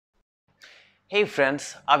Hey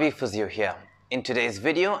friends, Avi Physio here. In today's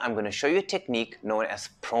video, I'm going to show you a technique known as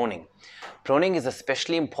proning. Proning is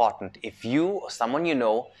especially important if you or someone you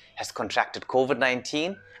know has contracted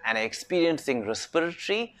COVID-19 and are experiencing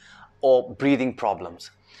respiratory or breathing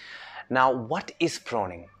problems. Now, what is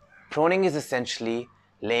proning? Proning is essentially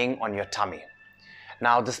laying on your tummy.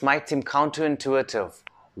 Now, this might seem counterintuitive.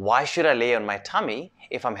 Why should I lay on my tummy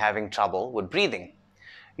if I'm having trouble with breathing?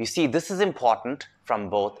 You see, this is important from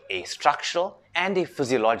both a structural and a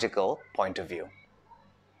physiological point of view.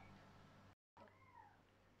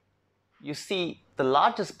 You see, the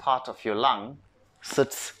largest part of your lung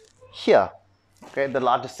sits here, okay, the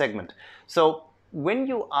largest segment. So when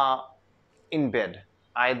you are in bed,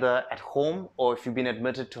 either at home or if you've been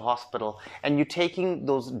admitted to hospital and you're taking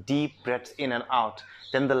those deep breaths in and out,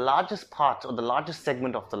 then the largest part or the largest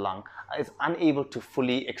segment of the lung is unable to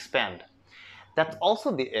fully expand. That's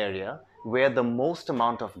also the area where the most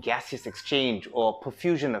amount of gaseous exchange or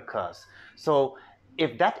perfusion occurs. So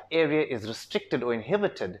if that area is restricted or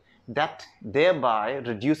inhibited, that thereby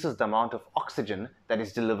reduces the amount of oxygen that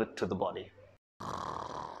is delivered to the body.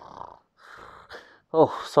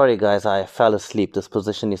 Oh, sorry guys, I fell asleep. This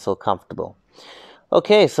position is so comfortable.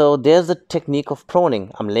 Okay, so there's the technique of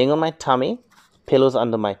proning. I'm laying on my tummy, pillows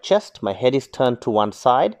under my chest, my head is turned to one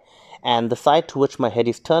side, and the side to which my head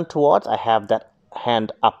is turned towards, I have that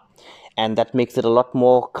hand up, and that makes it a lot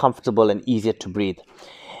more comfortable and easier to breathe.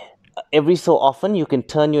 Every so often you can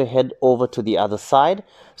turn your head over to the other side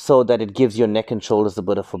so that it gives your neck and shoulders a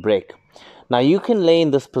bit of a break. Now you can lay in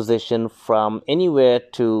this position from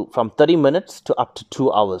 30 minutes to up to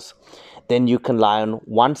 2 hours. Then you can lie on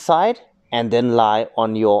one side and then lie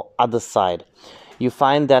on your other side. You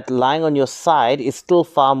find that lying on your side is still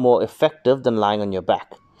far more effective than lying on your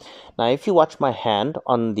back. Now, if you watch my hand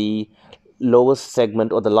on the lowest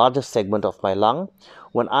segment or the largest segment of my lung,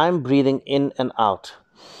 when I'm breathing in and out,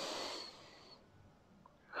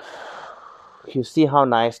 you see how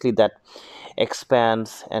nicely that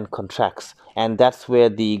expands and contracts, and that's where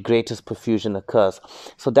the greatest perfusion occurs.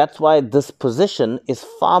 So that's why this position is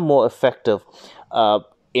far more effective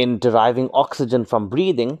in deriving oxygen from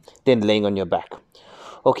breathing than laying on your back.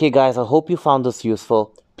 Okay guys, I hope you found this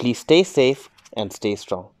useful. Please stay safe and stay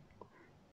strong.